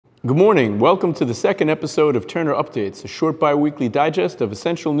Good morning. Welcome to the second episode of Turner Updates, a short bi-weekly digest of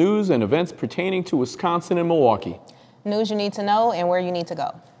essential news and events pertaining to Wisconsin and Milwaukee. News you need to know and where you need to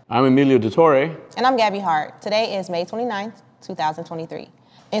go. I'm Emilio DeTore. And I'm Gabby Hart. Today is May 29th, 2023.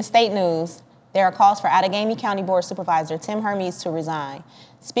 In state news, there are calls for Outagamie County Board Supervisor Tim Hermes to resign.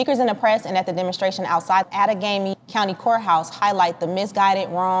 Speakers in the press and at the demonstration outside Outagamie County Courthouse highlight the misguided,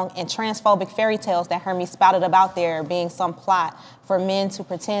 wrong, and transphobic fairy tales that Hermes spouted about there being some plot for men to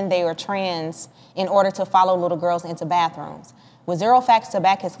pretend they were trans in order to follow little girls into bathrooms. With zero facts to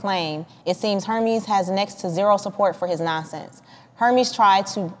back his claim, it seems Hermes has next to zero support for his nonsense. Hermes tried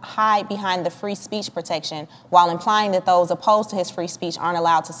to hide behind the free speech protection while implying that those opposed to his free speech aren't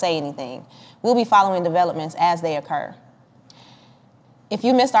allowed to say anything. We'll be following developments as they occur. If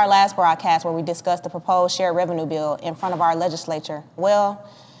you missed our last broadcast where we discussed the proposed shared revenue bill in front of our legislature, well,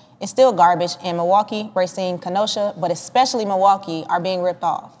 it's still garbage, and Milwaukee, Racine, Kenosha, but especially Milwaukee, are being ripped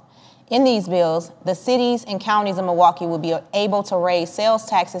off. In these bills, the cities and counties of Milwaukee will be able to raise sales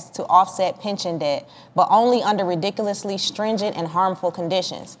taxes to offset pension debt, but only under ridiculously stringent and harmful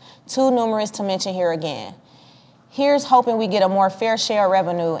conditions, too numerous to mention here again. Here's hoping we get a more fair share of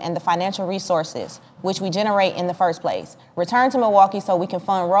revenue and the financial resources, which we generate in the first place. Return to Milwaukee so we can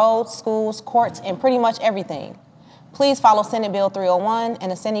fund roads, schools, courts, and pretty much everything. Please follow Senate Bill 301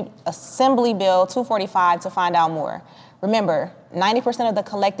 and Assembly Bill 245 to find out more. Remember, 90% of the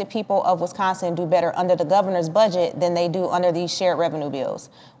collected people of Wisconsin do better under the governor's budget than they do under these shared revenue bills.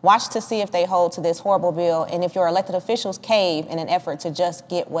 Watch to see if they hold to this horrible bill and if your elected officials cave in an effort to just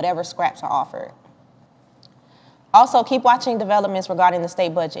get whatever scraps are offered. Also, keep watching developments regarding the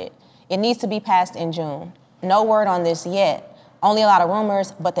state budget. It needs to be passed in June. No word on this yet. Only a lot of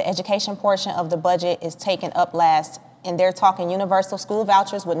rumors, but the education portion of the budget is taken up last, and they're talking universal school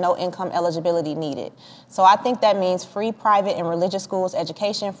vouchers with no income eligibility needed. So I think that means free private and religious schools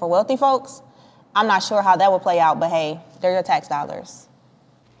education for wealthy folks. I'm not sure how that will play out, but hey, they're your tax dollars.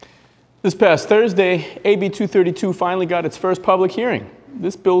 This past Thursday, AB 232 finally got its first public hearing.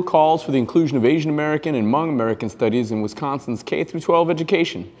 This bill calls for the inclusion of Asian American and Hmong American studies in Wisconsin's K-12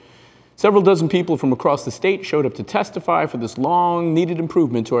 education. Several dozen people from across the state showed up to testify for this long-needed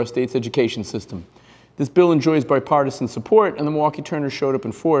improvement to our state's education system. This bill enjoys bipartisan support, and the Milwaukee Turners showed up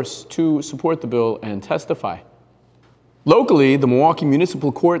in force to support the bill and testify. Locally, the Milwaukee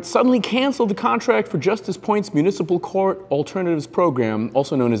Municipal Court suddenly canceled the contract for Justice Point's Municipal Court Alternatives Program,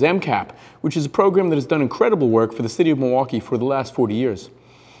 also known as MCAP, which is a program that has done incredible work for the city of Milwaukee for the last 40 years.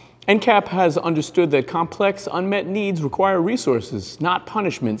 MCAP has understood that complex, unmet needs require resources, not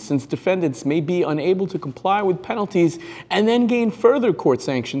punishment, since defendants may be unable to comply with penalties and then gain further court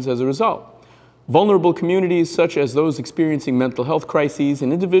sanctions as a result. Vulnerable communities such as those experiencing mental health crises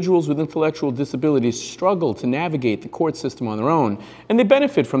and individuals with intellectual disabilities struggle to navigate the court system on their own, and they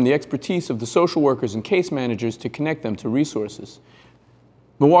benefit from the expertise of the social workers and case managers to connect them to resources.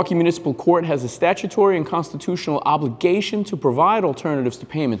 Milwaukee Municipal Court has a statutory and constitutional obligation to provide alternatives to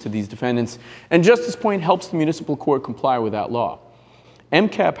payment to these defendants, and Justice Point helps the municipal court comply with that law.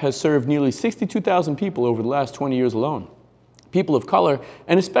 MCAP has served nearly 62,000 people over the last 20 years alone. People of color,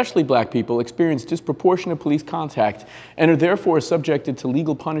 and especially black people, experience disproportionate police contact and are therefore subjected to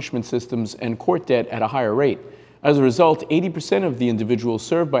legal punishment systems and court debt at a higher rate. As a result, 80% of the individuals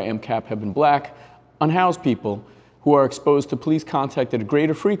served by MCAP have been black, unhoused people who are exposed to police contact at a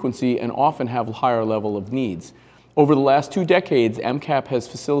greater frequency and often have a higher level of needs. Over the last 2 decades, MCAP has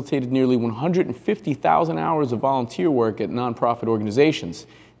facilitated nearly 150,000 hours of volunteer work at nonprofit organizations.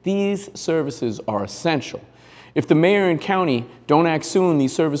 These services are essential. If the mayor and county don't act soon,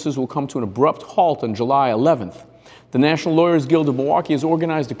 these services will come to an abrupt halt on July 11th. The National Lawyers Guild of Milwaukee has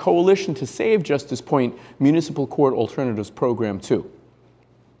organized a coalition to save Justice Point Municipal Court Alternatives Program too.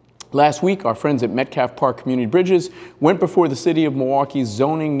 Last week, our friends at Metcalf Park Community Bridges went before the City of Milwaukee's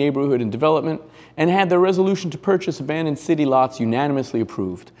Zoning, Neighborhood, and Development and had their resolution to purchase abandoned city lots unanimously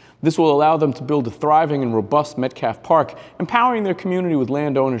approved. This will allow them to build a thriving and robust Metcalf Park, empowering their community with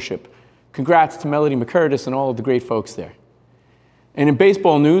land ownership. Congrats to Melody McCurtis and all of the great folks there. And in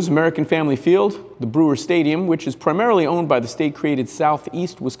baseball news, American Family Field, the Brewer Stadium, which is primarily owned by the state-created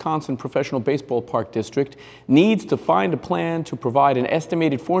Southeast Wisconsin Professional Baseball Park District, needs to find a plan to provide an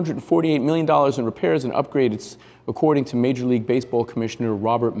estimated $448 million in repairs and upgrades, according to Major League Baseball Commissioner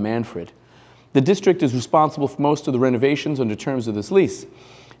Robert Manfred. The district is responsible for most of the renovations under terms of this lease.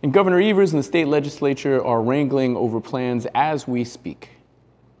 And Governor Evers and the state legislature are wrangling over plans as we speak.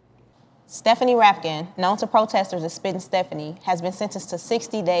 Stephanie Rapkin, known to protesters as Spittin' Stephanie, has been sentenced to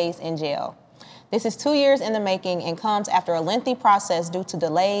 60 days in jail. This is 2 years in the making and comes after a lengthy process due to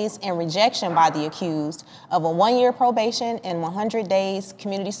delays and rejection by the accused of a 1-year probation and 100 days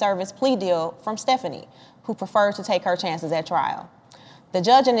community service plea deal from Stephanie, who preferred to take her chances at trial. The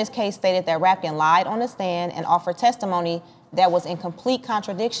judge in this case stated that Rapkin lied on the stand and offered testimony that was in complete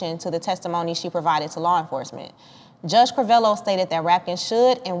contradiction to the testimony she provided to law enforcement. Judge Crivello stated that Rapkin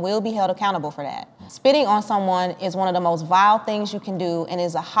should and will be held accountable for that. Spitting on someone is one of the most vile things you can do and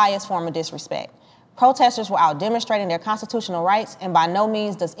is the highest form of disrespect. Protesters were out demonstrating their constitutional rights, and by no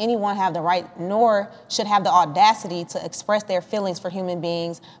means does anyone have the right nor should have the audacity to express their feelings for human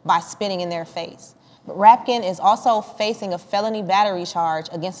beings by spitting in their face. But Rapkin is also facing a felony battery charge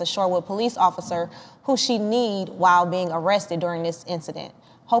against a Shorewood police officer who she kneed while being arrested during this incident.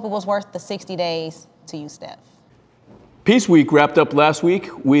 Hope it was worth the 60 days to you, Steph. Peace Week wrapped up last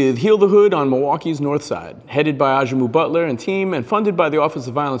week with Heal the Hood on Milwaukee's North Side. Headed by Ajamu Butler and team and funded by the Office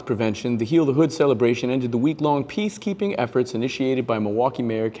of Violence Prevention, the Heal the Hood celebration ended the week-long peacekeeping efforts initiated by Milwaukee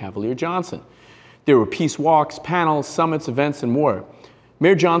Mayor Cavalier Johnson. There were peace walks, panels, summits, events, and more.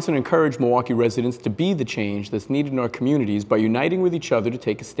 Mayor Johnson encouraged Milwaukee residents to be the change that's needed in our communities by uniting with each other to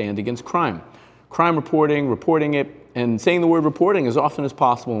take a stand against crime. Crime reporting, reporting it, and saying the word reporting as often as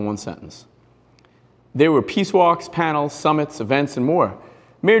possible in one sentence. There were peace walks, panels, summits, events, and more.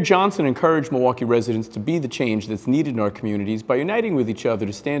 Mayor Johnson encouraged Milwaukee residents to be the change that's needed in our communities by uniting with each other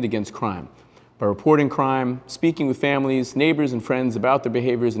to stand against crime, by reporting crime, speaking with families, neighbors, and friends about their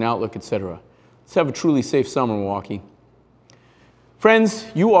behaviors and outlook, etc. Let's have a truly safe summer, Milwaukee. Friends,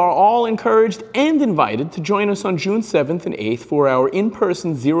 you are all encouraged and invited to join us on June 7th and 8th for our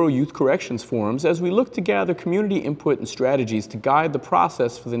in-person Zero Youth Corrections Forums as we look to gather community input and strategies to guide the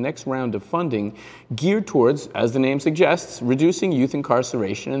process for the next round of funding geared towards, as the name suggests, reducing youth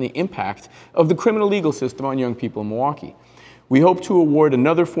incarceration and the impact of the criminal legal system on young people in Milwaukee. We hope to award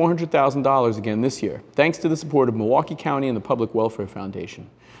another $400,000 again this year, thanks to the support of Milwaukee County and the Public Welfare Foundation.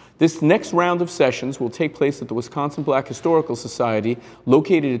 This next round of sessions will take place at the Wisconsin Black Historical Society,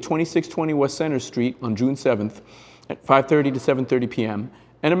 located at 2620 West Center Street on June 7th at 5:30 to 7:30 p.m.,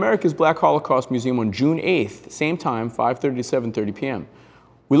 and America's Black Holocaust Museum on June 8th, same time, 5:30 to 7:30 p.m.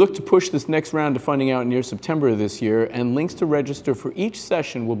 We look to push this next round of funding out near September of this year, and links to register for each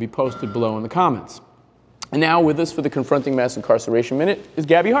session will be posted below in the comments. And now with us for the Confronting Mass Incarceration Minute is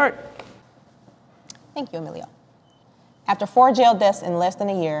Gabby Hart. Thank you, Emilio. After 4 jail deaths in less than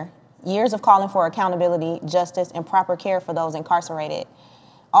a year, years of calling for accountability, justice, and proper care for those incarcerated,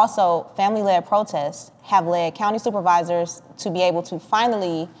 also family-led protests have led county supervisors to be able to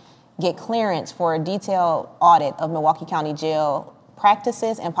finally get clearance for a detailed audit of Milwaukee County jail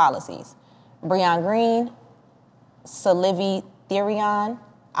practices and policies. Breon Green, Salivi Therion,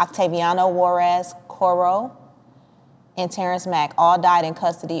 Octaviano Juarez Coro, and Terrence Mack all died in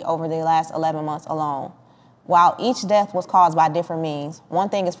custody over the last 11 months alone. While each death was caused by different means, one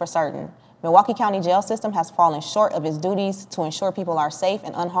thing is for certain: Milwaukee County jail system has fallen short of its duties to ensure people are safe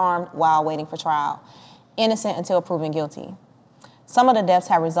and unharmed while waiting for trial, innocent until proven guilty. Some of the deaths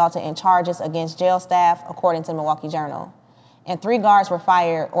have resulted in charges against jail staff, according to Milwaukee Journal, and 3 guards were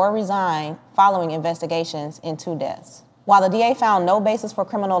fired or resigned following investigations in 2 deaths. While the DA found no basis for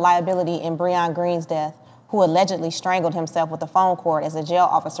criminal liability in Breon Green's death, who allegedly strangled himself with a phone cord as a jail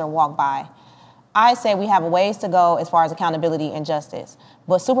officer walked by, I say we have a ways to go as far as accountability and justice,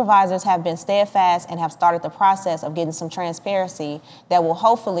 but supervisors have been steadfast and have started the process of getting some transparency that will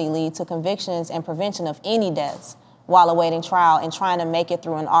hopefully lead to convictions and prevention of any deaths while awaiting trial and trying to make it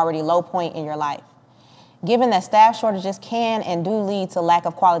through an already low point in your life. Given that staff shortages can and do lead to lack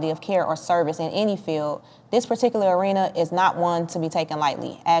of quality of care or service in any field, this particular arena is not one to be taken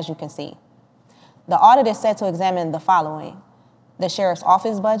lightly, as you can see. The audit is set to examine the following: the sheriff's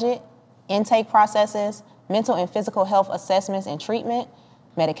office budget, intake processes, mental and physical health assessments and treatment,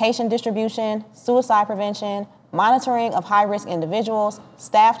 medication distribution, suicide prevention, monitoring of high-risk individuals,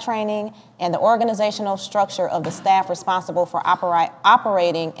 staff training, and the organizational structure of the staff responsible for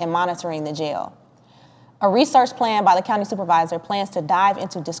operating and monitoring the jail. A research plan by the county supervisor plans to dive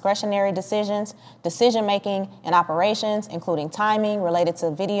into discretionary decisions, decision-making, and operations, including timing related to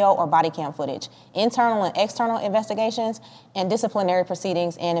video or body cam footage, internal and external investigations, and disciplinary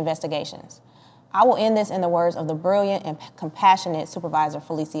proceedings and investigations. I will end this in the words of the brilliant and compassionate Supervisor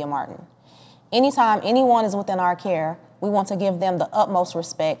Felicia Martin. Anytime anyone is within our care, we want to give them the utmost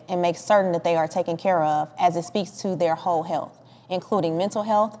respect and make certain that they are taken care of as it speaks to their whole health, including mental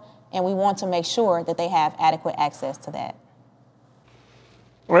health, and we want to make sure that they have adequate access to that.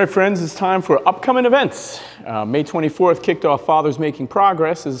 All right, friends, it's time for upcoming events. May 24th kicked off Fathers Making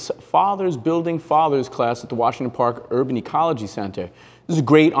Progress as Fathers Building Fathers class at the Washington Park Urban Ecology Center. This is a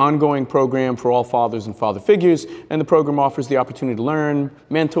great ongoing program for all fathers and father figures, and the program offers the opportunity to learn,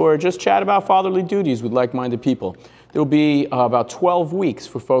 mentor, just chat about fatherly duties with like-minded people. There will be about 12 weeks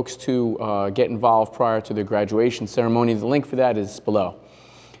for folks to get involved prior to their graduation ceremony. The link for that is below.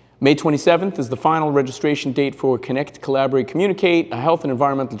 May 27th is the final registration date for Connect, Collaborate, Communicate, a health and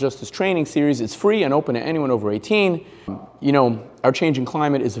environmental justice training series. It's free and open to anyone over 18. You know, our changing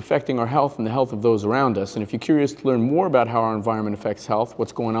climate is affecting our health and the health of those around us. And if you're curious to learn more about how our environment affects health,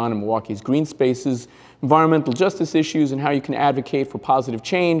 what's going on in Milwaukee's green spaces, environmental justice issues, and how you can advocate for positive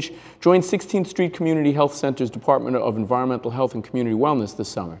change, join 16th Street Community Health Center's Department of Environmental Health and Community Wellness this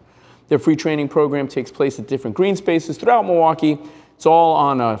summer. Their free training program takes place at different green spaces throughout Milwaukee. It's all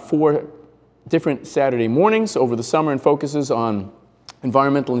on 4 different Saturday mornings over the summer and focuses on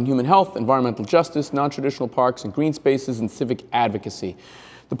environmental and human health, environmental justice, non-traditional parks and green spaces, and civic advocacy.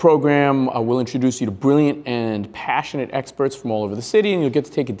 The program will introduce you to brilliant and passionate experts from all over the city, and you'll get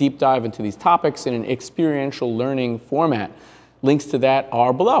to take a deep dive into these topics in an experiential learning format. Links to that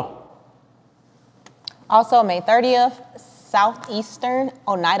are below. Also, May 30th, Southeastern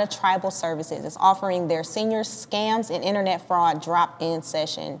Oneida Tribal Services is offering their senior scams and internet fraud drop-in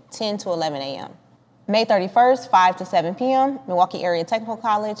session, 10 to 11 a.m. May 31st, 5 to 7 p.m., Milwaukee Area Technical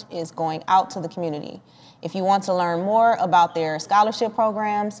College is going out to the community. If you want to learn more about their scholarship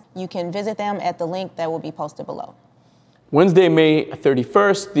programs, you can visit them at the link that will be posted below. Wednesday, May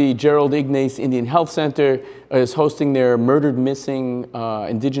 31st, the Gerald Ignace Indian Health Center is hosting their Murdered Missing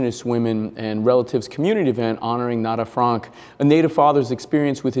Indigenous Women and Relatives community event honoring Nada Frank, a Native father's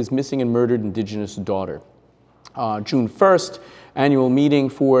experience with his missing and murdered Indigenous daughter. June 1st, annual meeting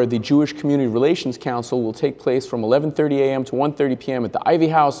for the Jewish Community Relations Council will take place from 11:30 a.m. to 1:30 p.m. at the Ivy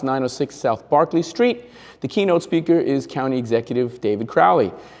House, 906 South Barclay Street. The keynote speaker is County Executive David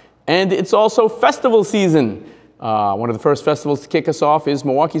Crowley. And it's also festival season. One of the first festivals to kick us off is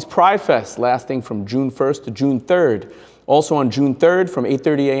Milwaukee's Pride Fest, lasting from June 1st to June 3rd. Also on June 3rd, from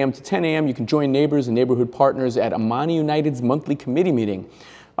 8:30 a.m. to 10 a.m., you can join neighbors and neighborhood partners at Amani United's monthly committee meeting.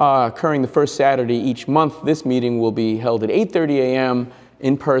 Occurring the first Saturday each month, this meeting will be held at 8:30 a.m.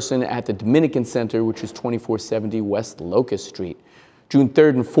 in person at the Dominican Center, which is 2470 West Locust Street. June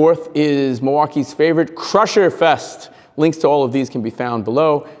 3rd and 4th is Milwaukee's favorite Crusher Fest. Links to all of these can be found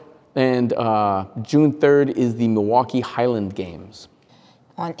below. And June 3rd is the Milwaukee Highland Games.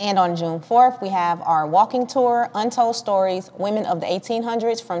 On June 4th, we have our walking tour, Untold Stories, Women of the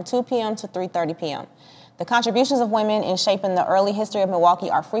 1800s, from 2 p.m. to 3:30 p.m. The contributions of women in shaping the early history of Milwaukee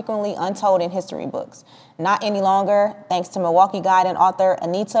are frequently untold in history books. Not any longer, thanks to Milwaukee guide and author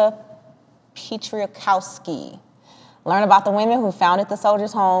Anita Pietrykowski. Learn about the women who founded the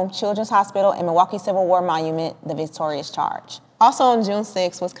Soldiers' Home, Children's Hospital, and Milwaukee Civil War Monument, the Victorious Charge. Also on June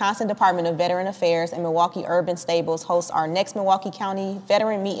 6th, Wisconsin Department of Veteran Affairs and Milwaukee Urban Stables hosts our next Milwaukee County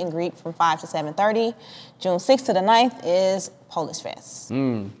Veteran Meet and Greet from 5 to 7:30. June 6th to the 9th is Polish Fest.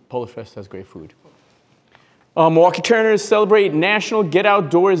 Polish Fest has great food. Milwaukee Turners celebrate National Get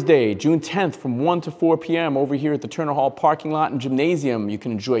Outdoors Day, June 10th from 1 to 4 p.m. over here at the Turner Hall parking lot and gymnasium. You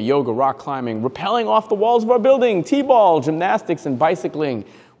can enjoy yoga, rock climbing, rappelling off the walls of our building, t-ball, gymnastics, and bicycling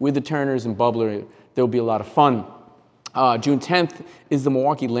with the Turners and Bubbler. There'll be a lot of fun. June 10th is the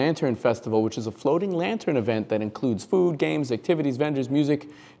Milwaukee Lantern Festival, which is a floating lantern event that includes food, games, activities, vendors, music,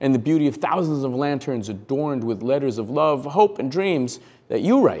 and the beauty of thousands of lanterns adorned with letters of love, hope, and dreams that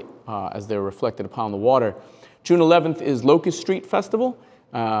you write as they're reflected upon the water. June 11th is Locust Street Festival,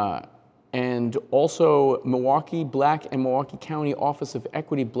 and also Milwaukee Black and Milwaukee County Office of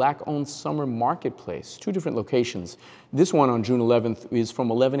Equity Black-Owned Summer Marketplace, 2 different locations. This one on June 11th is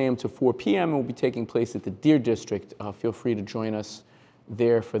from 11 a.m. to 4 p.m. and will be taking place at the Deer District. Feel free to join us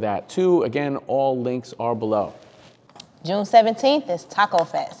there for that too. Again, all links are below. June 17th is Taco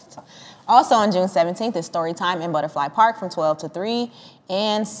Fest. Also on June 17th is Storytime in Butterfly Park from 12 to 3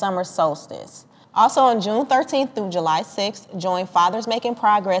 and Summer Solstice. Also on June 13th through July 6th, join Fathers Making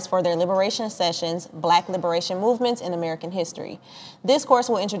Progress for their liberation sessions, Black Liberation Movements in American History. This course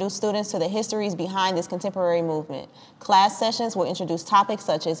will introduce students to the histories behind this contemporary movement. Class sessions will introduce topics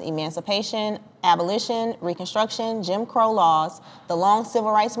such as emancipation, abolition, Reconstruction, Jim Crow laws, the long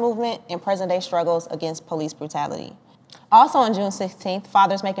civil rights movement, and present-day struggles against police brutality. Also on June 16th,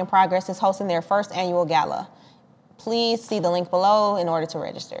 Fathers Making Progress is hosting their first annual gala. Please see the link below in order to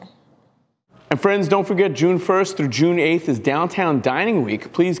register. And friends, don't forget June 1st through June 8th is Downtown Dining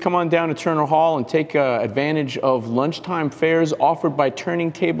Week. Please come on down to Turner Hall and take advantage of lunchtime fares offered by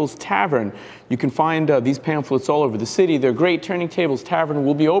Turning Tables Tavern. You can find these pamphlets all over the city. They're great. Turning Tables Tavern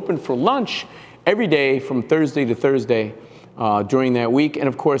will be open for lunch every day from Thursday to Thursday during that week. And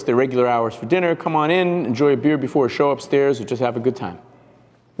of course, their regular hours for dinner. Come on in, enjoy a beer before a show upstairs, or just have a good time.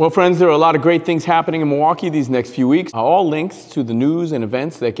 Well, friends, there are a lot of great things happening in Milwaukee these next few weeks. All links to the news and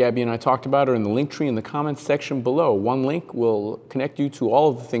events that Gabby and I talked about are in the link tree in the comments section below. One link will connect you to all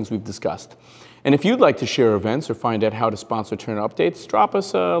of the things we've discussed. And if you'd like to share events or find out how to sponsor Turner Updates, drop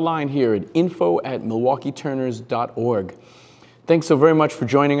us a line here at info@milwaukeeturners.org. Thanks so very much for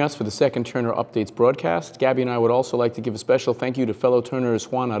joining us for the second Turner Updates broadcast. Gabby and I would also like to give a special thank you to fellow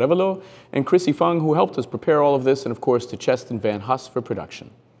Turners Juan Arevalo and Chrissy Fung, who helped us prepare all of this, and of course to Cheston Van Huss for production.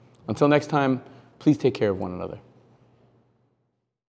 Until next time, please take care of one another.